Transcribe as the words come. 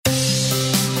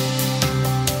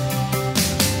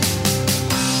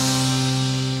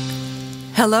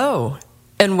Hello,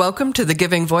 and welcome to the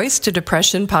Giving Voice to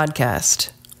Depression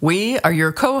podcast. We are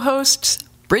your co-hosts,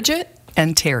 Bridget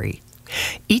and Terry.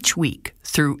 Each week,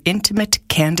 through intimate,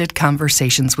 candid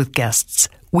conversations with guests,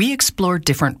 we explore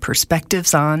different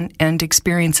perspectives on and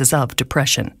experiences of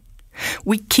depression.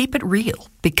 We keep it real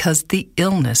because the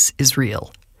illness is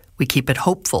real. We keep it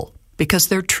hopeful because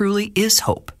there truly is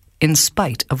hope, in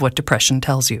spite of what depression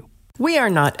tells you. We are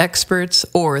not experts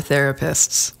or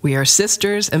therapists. We are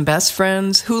sisters and best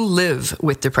friends who live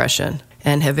with depression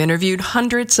and have interviewed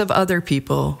hundreds of other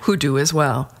people who do as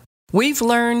well. We've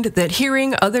learned that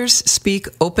hearing others speak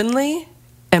openly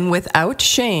and without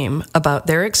shame about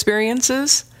their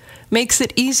experiences makes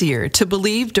it easier to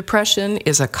believe depression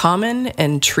is a common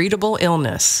and treatable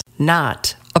illness,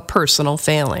 not a personal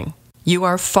failing. You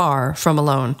are far from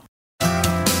alone.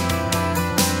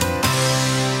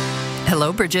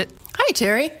 Hello, Bridget. Hi,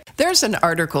 Terry. There's an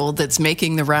article that's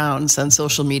making the rounds on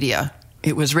social media.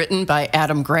 It was written by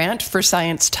Adam Grant for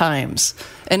Science Times,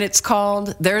 and it's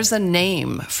called There's a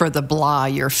Name for the Blah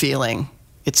You're Feeling.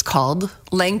 It's called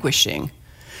languishing.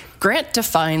 Grant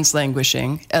defines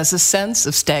languishing as a sense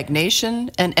of stagnation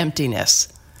and emptiness,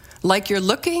 like you're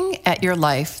looking at your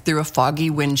life through a foggy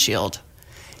windshield.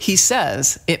 He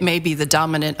says it may be the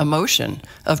dominant emotion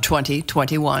of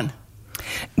 2021.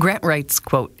 Grant writes,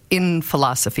 quote, "In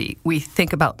philosophy, we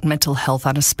think about mental health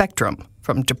on a spectrum,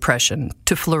 from depression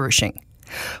to flourishing.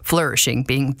 Flourishing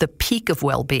being the peak of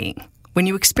well-being, when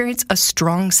you experience a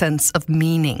strong sense of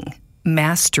meaning,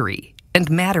 mastery, and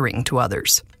mattering to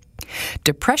others.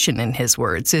 Depression, in his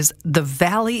words, is the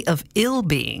valley of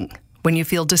ill-being, when you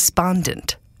feel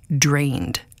despondent,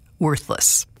 drained,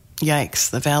 worthless." Yikes,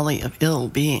 the valley of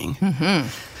ill-being. Mm-hmm.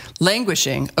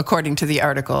 Languishing, according to the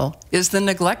article, is the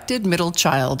neglected middle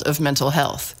child of mental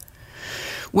health.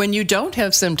 When you don't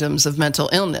have symptoms of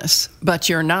mental illness, but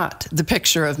you're not the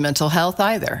picture of mental health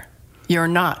either, you're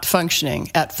not functioning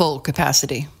at full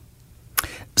capacity.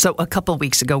 So a couple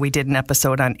weeks ago, we did an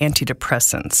episode on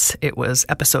antidepressants. It was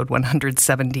episode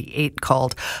 178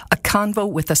 called A Convo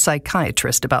with a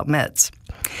Psychiatrist About Meds.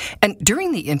 And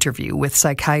during the interview with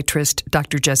psychiatrist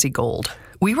Dr. Jesse Gold,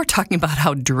 we were talking about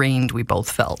how drained we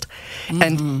both felt.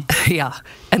 Mm-hmm.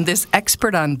 And this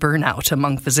expert on burnout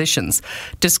among physicians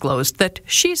disclosed that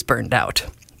she's burned out.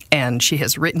 And she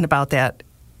has written about that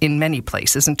in many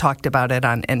places and talked about it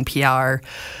on NPR.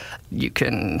 You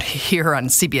can hear her on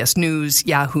CBS News,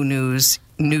 Yahoo News,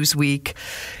 Newsweek.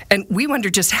 And we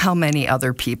wonder just how many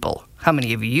other people, how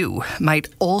many of you, might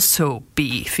also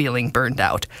be feeling burned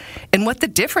out, and what the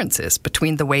difference is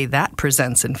between the way that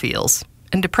presents and feels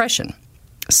and depression.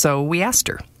 So we asked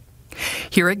her.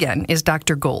 Here again is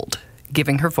Dr. Gold,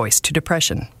 giving her voice to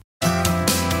depression.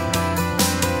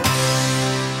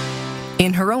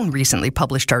 In her own recently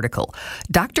published article,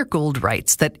 Dr. Gold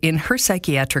writes that in her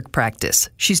psychiatric practice,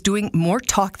 she's doing more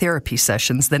talk therapy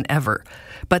sessions than ever,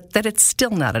 but that it's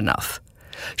still not enough.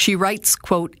 She writes,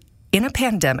 quote, "In a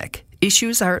pandemic,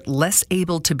 issues are less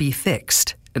able to be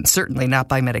fixed, and certainly not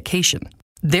by medication.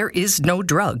 There is no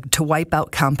drug to wipe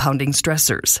out compounding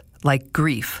stressors, like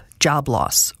grief, job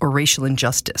loss, or racial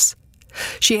injustice."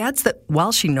 She adds that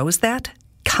while she knows that,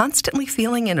 constantly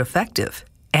feeling ineffective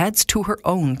adds to her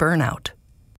own burnout.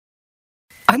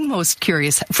 I'm most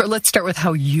curious, let's start with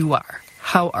how you are.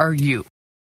 How are you?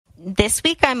 This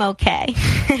week I'm okay.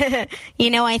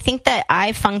 I think that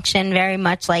I function very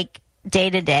much like day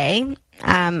to day,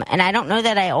 and I don't know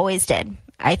that I always did.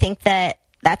 I think that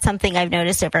that's something I've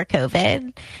noticed over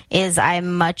COVID is I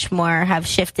much more have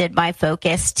shifted my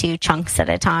focus to chunks at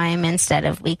a time instead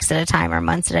of weeks at a time or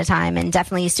months at a time, and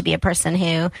definitely used to be a person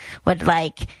who would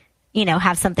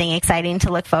have something exciting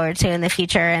to look forward to in the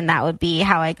future, and that would be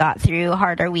how I got through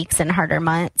harder weeks and harder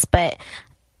months. But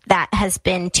that has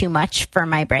been too much for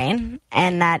my brain,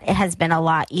 and that it has been a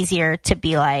lot easier to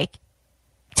be like,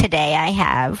 today I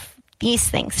have these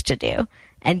things to do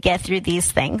and get through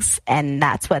these things, and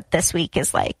that's what this week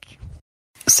is like.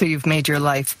 So you've made your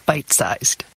life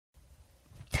bite-sized.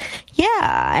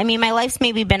 Yeah, my life's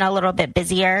maybe been a little bit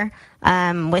busier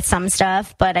with some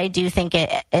stuff, but I do think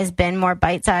it has been more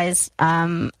bite-sized.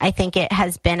 I think it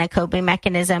has been a coping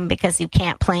mechanism because you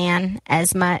can't plan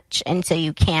as much, and so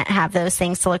you can't have those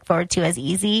things to look forward to as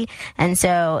easy. And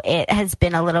so it has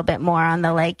been a little bit more on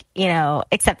the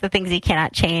accept the things you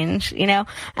cannot change, and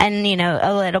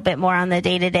a little bit more on the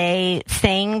day-to-day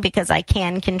thing, because I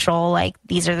can control,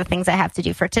 these are the things I have to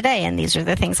do for today, and these are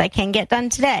the things I can get done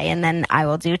today, and then I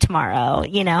will do tomorrow,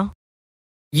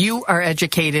 You are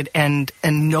educated and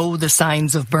know the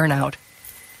signs of burnout,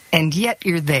 and yet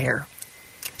you're there.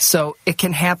 So it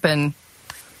can happen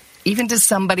Even to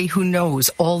somebody who knows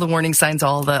all the warning signs,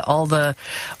 all the,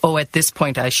 oh, at this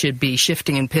point I should be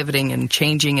shifting and pivoting and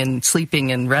changing and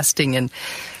sleeping and resting. And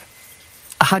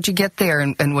how'd you get there,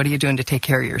 and what are you doing to take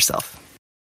care of yourself?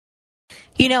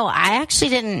 I actually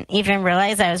didn't even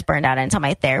realize I was burned out until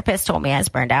my therapist told me I was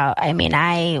burned out. I mean,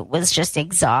 I was just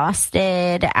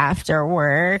exhausted after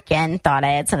work and thought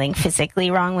I had something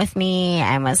physically wrong with me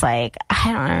and was like,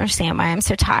 I don't understand why I'm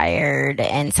so tired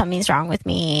and something's wrong with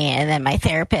me. And then my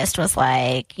therapist was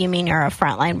like, you mean you're a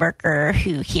frontline worker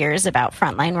who hears about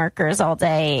frontline workers all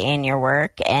day in your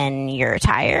work and you're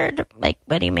tired? Like,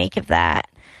 what do you make of that?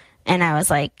 And I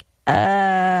was like,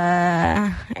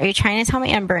 are you trying to tell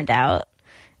me I'm burned out?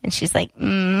 And she's like,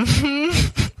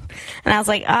 mm-hmm. And I was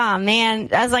like, oh, man.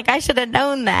 I was like, I should have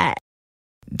known that.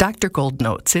 Dr. Gold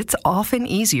notes it's often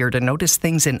easier to notice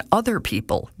things in other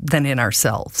people than in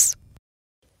ourselves.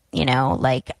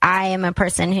 Like I am a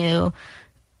person who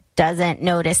doesn't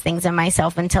notice things in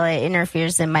myself until it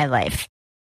interferes in my life.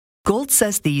 Gold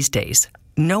says these days,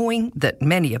 knowing that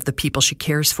many of the people she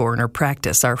cares for in her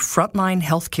practice are frontline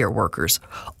healthcare workers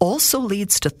also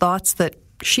leads to thoughts that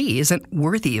she isn't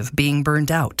worthy of being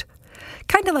burned out.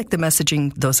 Kind of like the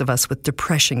messaging those of us with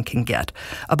depression can get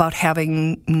about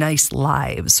having nice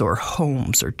lives or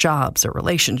homes or jobs or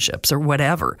relationships or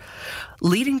whatever,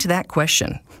 leading to that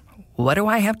question, what do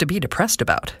I have to be depressed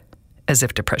about? As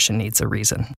if depression needs a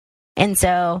reason. And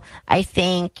so I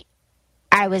think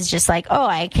I was just like, oh,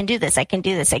 I can do this.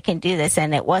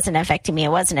 And it wasn't affecting me.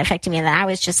 And then I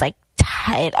was just like,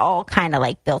 it all kind of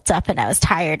like built up and I was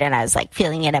tired and I was like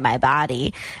feeling it in my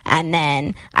body. And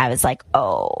then I was like,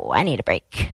 oh, I need a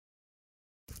break.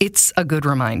 It's a good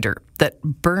reminder that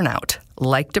burnout,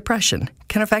 like depression,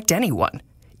 can affect anyone,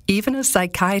 even a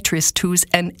psychiatrist who's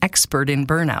an expert in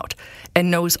burnout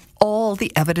and knows all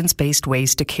the evidence-based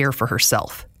ways to care for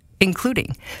herself,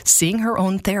 including seeing her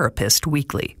own therapist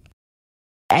weekly.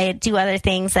 I do other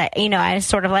things that, I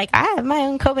sort of like, I have my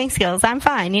own coping skills. I'm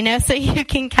fine, so you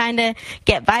can kind of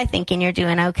get by thinking you're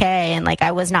doing okay. And like,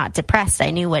 I was not depressed.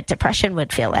 I knew what depression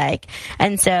would feel like.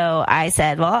 And so I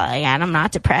said, well, again, I'm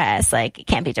not depressed. Like, it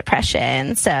can't be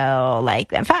depression. So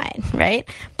like, I'm fine. Right.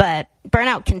 But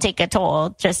burnout can take a toll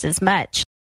just as much.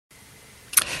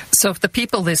 So if the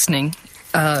people listening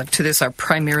to this are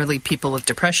primarily people with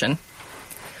depression,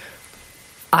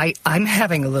 I'm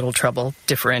having a little trouble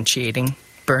differentiating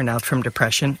burnout from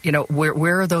depression.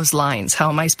 Where are those lines? How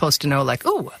am I supposed to know, like,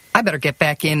 oh, I better get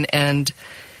back in and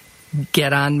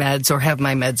get on meds or have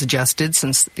my meds adjusted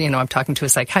since, I'm talking to a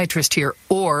psychiatrist here?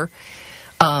 Or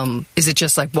is it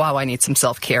just like, wow, I need some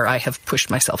self-care. I have pushed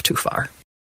myself too far.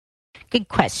 Good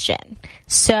question.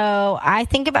 So I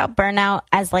think about burnout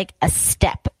as like a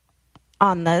step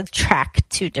on the track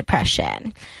to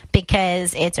depression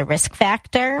because it's a risk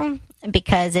factor,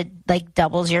 because it like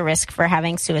doubles your risk for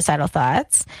having suicidal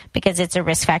thoughts, because it's a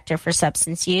risk factor for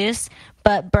substance use.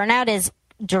 But burnout is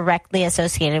directly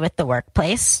associated with the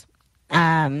workplace.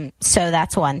 So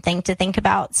that's one thing to think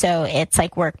about. So it's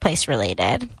like workplace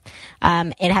related.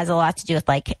 It has a lot to do with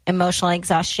like emotional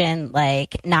exhaustion,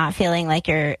 like not feeling like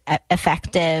you're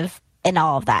effective and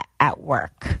all of that at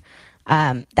work.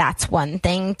 That's one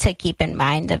thing to keep in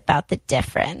mind about the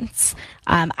difference.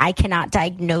 I cannot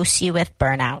diagnose you with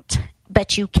burnout,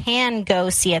 but you can go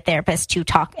see a therapist to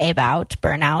talk about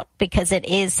burnout because it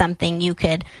is something you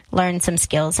could learn some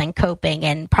skills in coping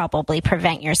and probably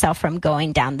prevent yourself from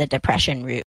going down the depression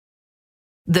route.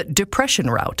 The depression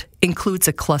route includes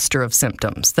a cluster of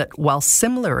symptoms that, while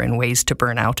similar in ways to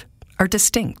burnout, are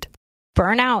distinct.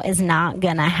 Burnout is not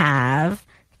going to have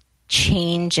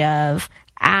change of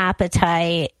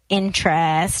appetite,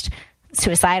 interest,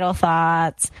 suicidal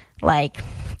thoughts. Like,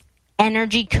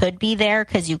 energy could be there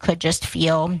because you could just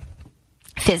feel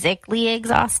physically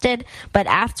exhausted, but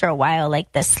after a while,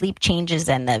 like the sleep changes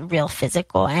and the real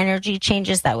physical energy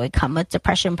changes that would come with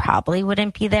depression probably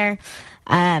wouldn't be there.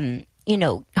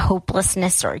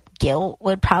 Hopelessness or guilt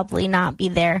would probably not be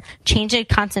there. Change of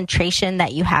concentration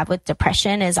that you have with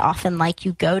depression is often like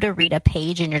you go to read a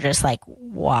page and you're just like,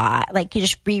 what? Like you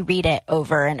just reread it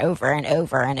over and over and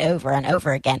over and over and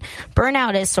over again.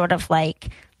 Burnout is sort of like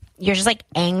you're just like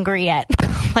angry at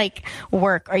like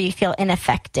work or you feel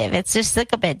ineffective. It's just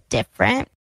like a bit different.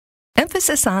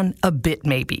 Emphasis on a bit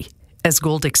maybe, as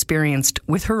Gold experienced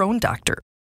with her own doctor.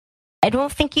 I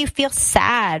don't think you feel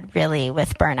sad really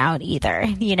with burnout either.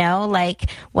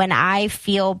 Like when I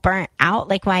feel burnt out,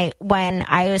 like when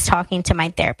I was talking to my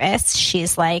therapist,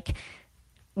 she's like,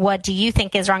 what do you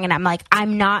think is wrong? And I'm like,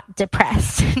 I'm not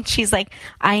depressed. And she's like,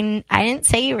 I didn't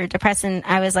say you were depressed. And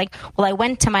I was like, well, I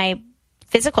went to my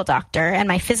physical doctor, and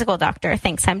my physical doctor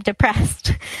thinks I'm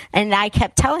depressed. And I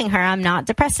kept telling her I'm not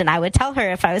depressed. And I would tell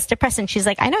her if I was depressed, and she's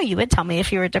like, I know you would tell me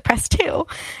if you were depressed too.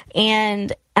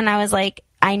 And I was like,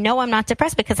 I know I'm not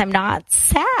depressed because I'm not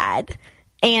sad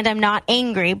and I'm not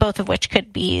angry, both of which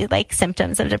could be like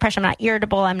symptoms of depression. I'm not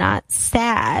irritable. I'm not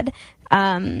sad.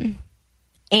 And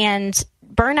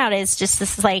burnout is just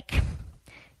this like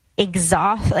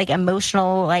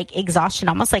emotional like exhaustion,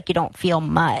 almost like you don't feel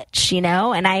much, and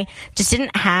I just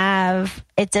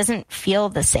it doesn't feel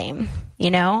the same,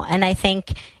 and I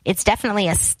think it's definitely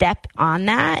a step on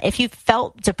that. If you've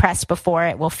felt depressed before,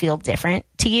 it will feel different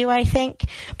to you, I think.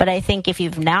 But I think if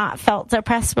you've not felt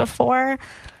depressed before,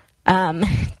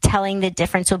 telling the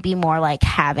difference will be more like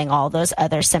having all those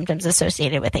other symptoms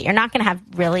associated with it. You're not going to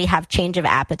really have change of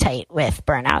appetite with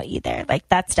burnout either. Like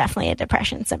that's definitely a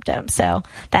depression symptom. So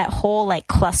that whole like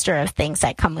cluster of things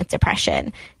that come with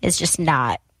depression is just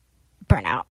not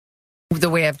burnout. The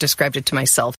way I've described it to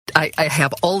myself, I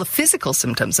have all the physical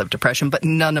symptoms of depression, but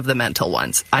none of the mental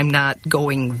ones. I'm not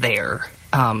going there.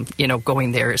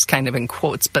 Going there is kind of in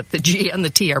quotes, but the G and the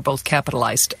T are both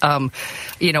capitalized. I'm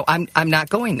not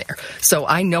going there. So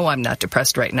I know I'm not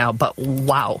depressed right now, but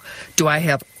wow, do I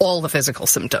have all the physical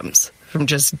symptoms from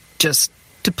just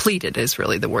depleted is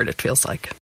really the word it feels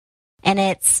like. And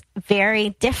it's very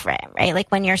different, right?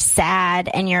 Like when you're sad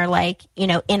and you're like,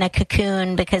 in a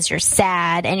cocoon because you're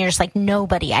sad and you're just like,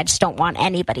 nobody, I just don't want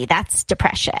anybody. That's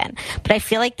depression. But I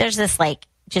feel like there's this like,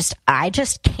 I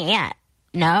just can't.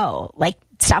 No, like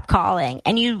stop calling.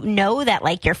 And that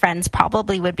like your friends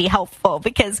probably would be helpful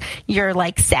because you're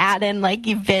like sad and like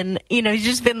you've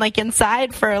just been like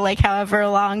inside for like however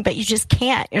long, but you just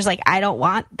can't. You're just like, I don't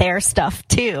want their stuff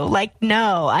too. Like,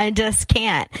 no, I just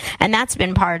can't. And that's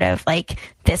been part of like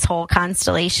this whole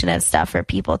constellation of stuff for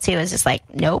people too, is just like,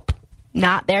 nope.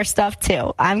 Not their stuff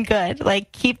too. I'm good.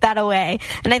 Like keep that away.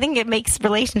 And I think it makes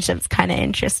relationships kind of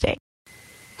interesting.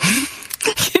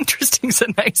 Interesting is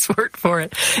a nice word for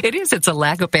it. It is. It's a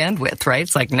lack of bandwidth, right?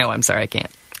 It's like, no, I'm sorry, I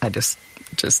can't. I just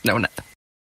no.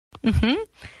 Mm-hmm.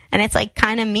 And it's like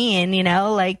kind of mean,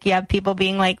 like you have people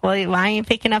being like, well, why aren't you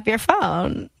picking up your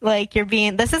phone? Like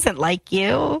this isn't like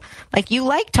you. Like you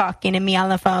like talking to me on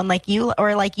the phone, you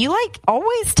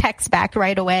always text back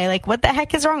right away. Like what the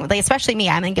heck is wrong with, like, especially me?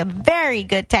 I'm like a very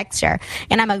good texter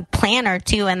and I'm a planner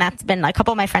too. And that's been like a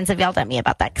couple of my friends have yelled at me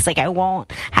about that. Cause like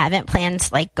haven't planned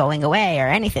like going away or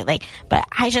anything but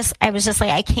I was just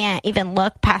like, I can't even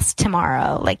look past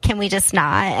tomorrow. Like, can we just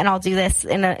not? And I'll do this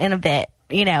in a bit.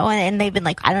 And they've been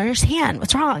like, I don't understand.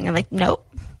 What's wrong? I'm like, nope,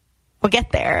 we'll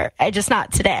get there. Just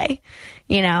not today,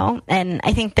 and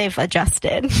I think they've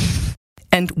adjusted.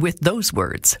 And with those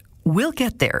words, we'll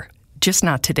get there, just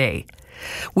not today.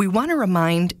 We want to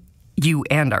remind you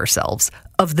and ourselves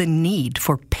of the need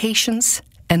for patience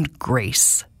and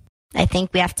grace. I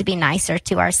think we have to be nicer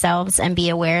to ourselves and be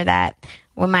aware that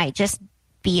we might just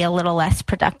be a little less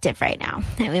productive right now.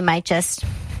 And we might just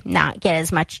not get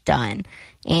as much done.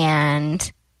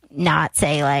 And not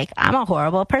say like, I'm a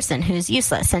horrible person who's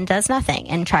useless and does nothing,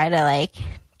 and try to like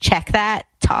check that,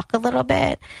 talk a little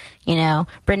bit.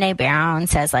 Brene Brown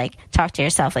says like, talk to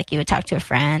yourself like you would talk to a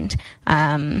friend.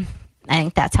 I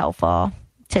think that's helpful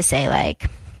to say like,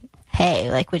 hey,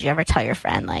 like, would you ever tell your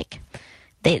friend like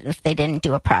if they didn't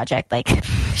do a project, like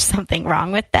there's something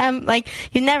wrong with them? Like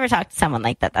you never talk to someone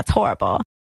like that. That's horrible.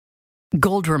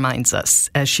 Gold reminds us,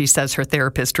 as she says her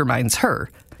therapist reminds her,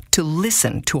 to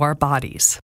listen to our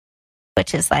bodies.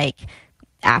 Which is like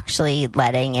actually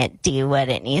letting it do what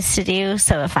it needs to do.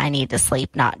 So if I need to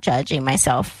sleep, not judging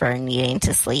myself for needing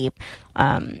to sleep,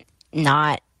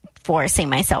 not forcing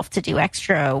myself to do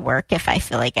extra work if I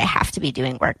feel like I have to be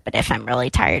doing work. But if I'm really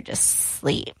tired, just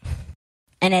sleep.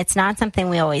 And it's not something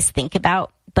we always think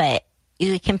about, but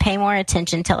you can pay more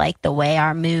attention to like the way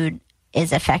our mood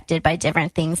is affected by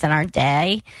different things in our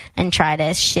day and try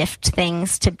to shift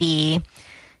things to be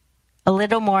a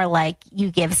little more like you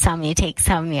give some, you take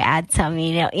some, you add some,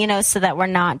 so that we're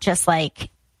not just like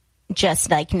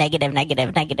negative.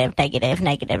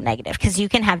 Because you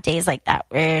can have days like that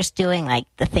where you're just doing like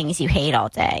the things you hate all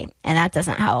day, and that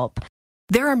doesn't help.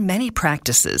 There are many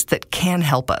practices that can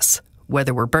help us,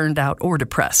 whether we're burned out or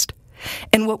depressed.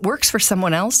 And what works for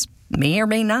someone else may or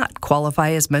may not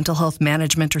qualify as mental health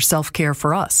management or self-care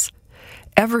for us.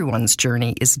 Everyone's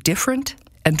journey is different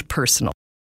and personal.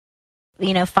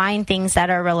 Find things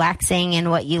that are relaxing and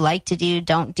what you like to do.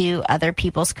 Don't do other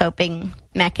people's coping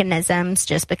mechanisms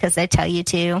just because they tell you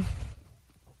to.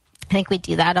 I think we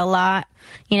do that a lot.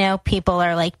 People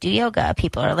are like, do yoga.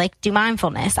 People are like, do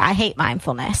mindfulness. I hate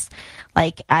mindfulness.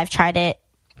 Like, I've tried it.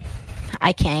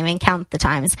 I can't even count the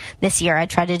times. This year I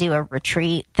tried to do a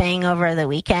retreat thing over the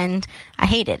weekend. I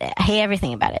hated it. I hate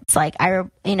everything about it. It's like,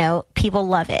 people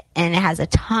love it, and it has a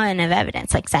ton of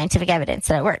evidence, like scientific evidence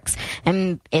that it works.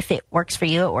 And if it works for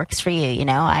you, it works for you.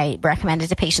 I recommend it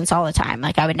to patients all the time.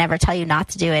 Like, I would never tell you not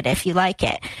to do it if you like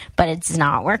it, but it does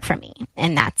not work for me.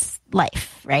 And that's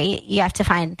life, right? You have to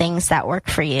find things that work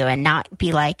for you and not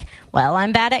be like, well,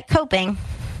 I'm bad at coping.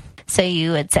 So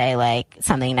you would say like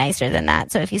something nicer than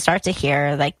that. So if you start to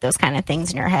hear like those kind of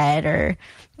things in your head, or,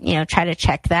 try to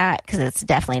check that, because it's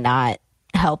definitely not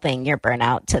helping your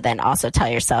burnout to then also tell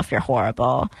yourself you're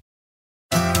horrible.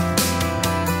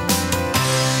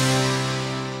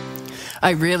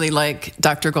 I really like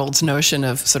Dr. Gold's notion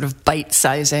of sort of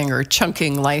bite-sizing or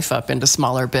chunking life up into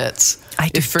smaller bits.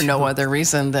 If for no other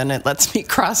reason than it lets me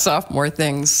cross off more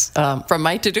things from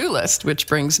my to-do list, which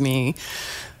brings me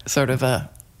sort of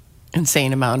a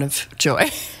insane amount of joy.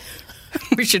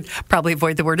 We should probably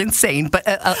avoid the word insane, but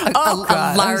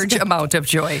a large amount of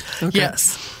joy. Okay.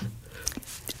 Yes.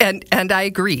 And I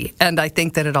agree. And I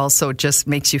think that it also just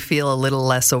makes you feel a little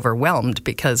less overwhelmed,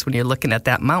 because when you're looking at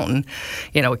that mountain,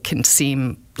 it can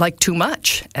seem like too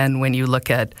much. And when you look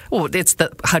at, it's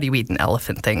the how do you eat an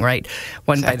elephant thing, right?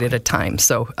 One bite at a time.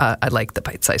 So I like the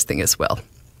bite-sized thing as well.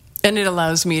 And it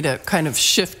allows me to kind of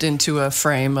shift into a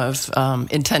frame of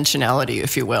intentionality,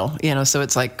 if you will. So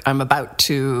it's like I'm about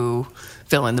to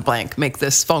fill in the blank, make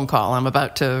this phone call. I'm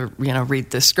about to, read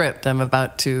this script. I'm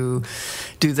about to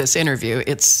do this interview.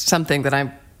 It's something that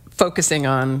I'm focusing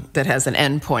on that has an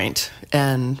end point,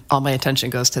 and all my attention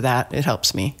goes to that. It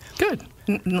helps me. Good.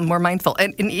 More mindful.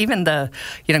 And even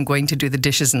I'm going to do the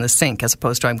dishes in the sink as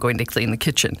opposed to I'm going to clean the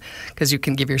kitchen, because you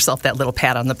can give yourself that little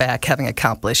pat on the back having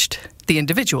accomplished the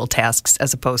individual tasks,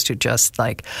 as opposed to just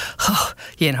like,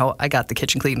 I got the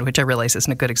kitchen cleaned, which I realize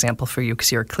isn't a good example for you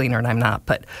because you're a cleaner and I'm not.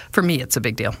 But for me, it's a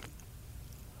big deal.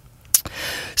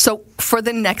 So for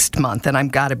the next month, and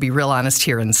I've got to be real honest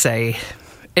here and say,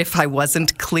 if I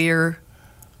wasn't clear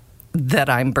that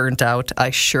I'm burnt out,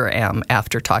 I sure am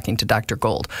after talking to Dr.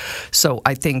 Gold. So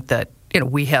I think that,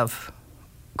 we have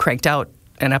cranked out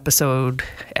an episode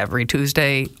every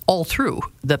Tuesday all through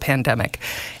the pandemic.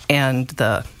 And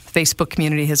the Facebook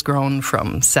community has grown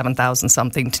from 7,000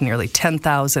 something to nearly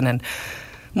 10,000. And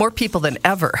more people than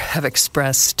ever have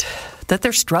expressed that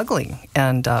they're struggling.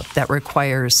 And that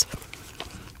requires,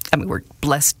 we're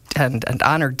blessed and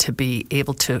honored to be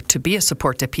able to be a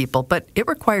support to people, but it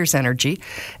requires energy,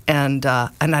 and I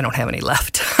don't have any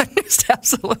left. I'm just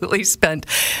absolutely spent,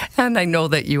 and I know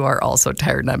that you are also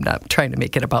tired, and I'm not trying to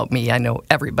make it about me. I know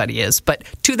everybody is, but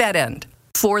to that end,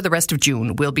 for the rest of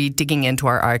June, we'll be digging into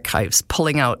our archives,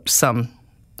 pulling out some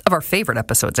of our favorite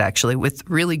episodes, actually, with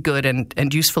really good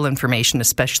and useful information,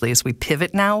 especially as we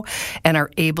pivot now and are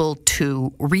able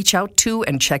to reach out to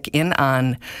and check in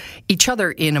on each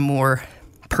other in a more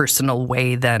personal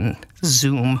way than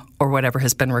Zoom or whatever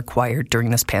has been required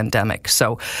during this pandemic.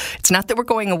 So it's not that we're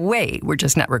going away. We're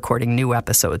just not recording new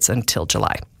episodes until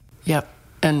July. Yep.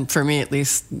 And for me, at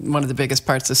least, one of the biggest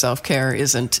parts of self-care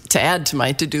isn't to add to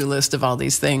my to-do list of all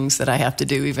these things that I have to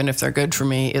do, even if they're good for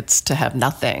me. It's to have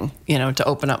nothing, to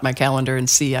open up my calendar and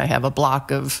see I have a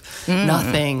block of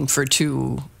nothing for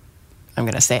 2, I'm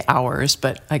going to say hours,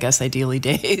 but I guess ideally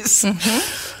days.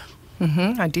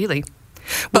 Ideally.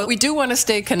 But we do want to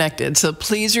stay connected, so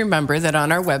please remember that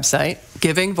on our website,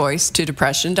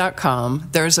 givingvoicetodepression.com,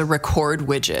 there's a record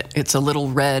widget. It's a little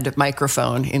red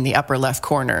microphone in the upper left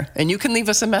corner, and you can leave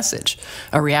us a message,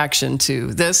 a reaction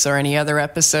to this or any other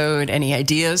episode, any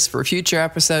ideas for future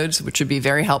episodes, which would be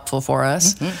very helpful for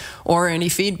us, or any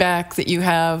feedback that you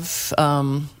have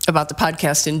about the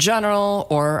podcast in general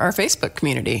or our Facebook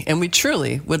community. And we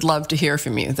truly would love to hear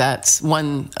from you. That's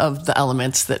one of the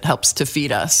elements that helps to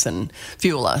feed us and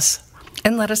fuel us.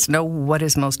 And let us know what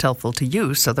is most helpful to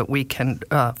you so that we can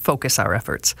focus our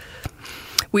efforts.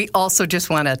 We also just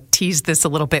want to tease this a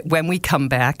little bit. When we come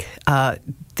back,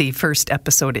 the first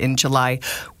episode in July,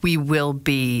 we will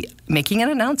be making an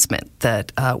announcement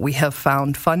that we have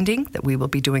found funding, that we will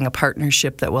be doing a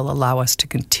partnership that will allow us to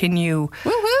continue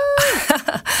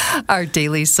our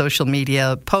daily social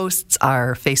media posts,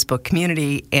 our Facebook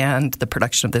community, and the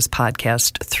production of this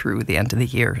podcast through the end of the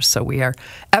year. So we are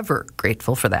ever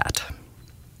grateful for that.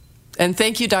 And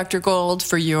thank you, Dr. Gold,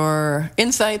 for your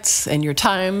insights and your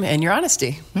time and your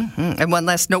honesty. And one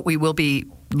last note, we will be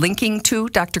linking to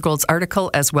Dr. Gold's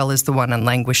article as well as the one on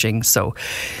languishing. So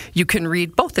you can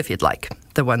read both if you'd like,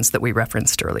 the ones that we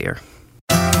referenced earlier.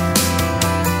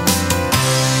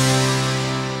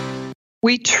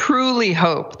 We truly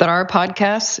hope that our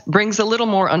podcast brings a little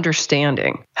more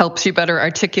understanding, helps you better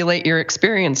articulate your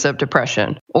experience of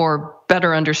depression, or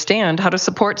better understand how to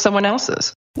support someone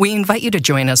else's. We invite you to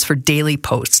join us for daily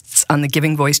posts on the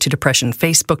Giving Voice to Depression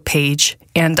Facebook page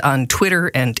and on Twitter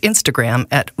and Instagram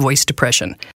at Voice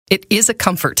Depression. It is a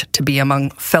comfort to be among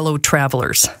fellow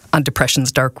travelers on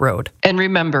depression's dark road. And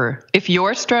remember, if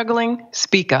you're struggling,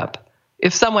 speak up.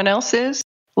 If someone else is,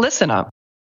 listen up.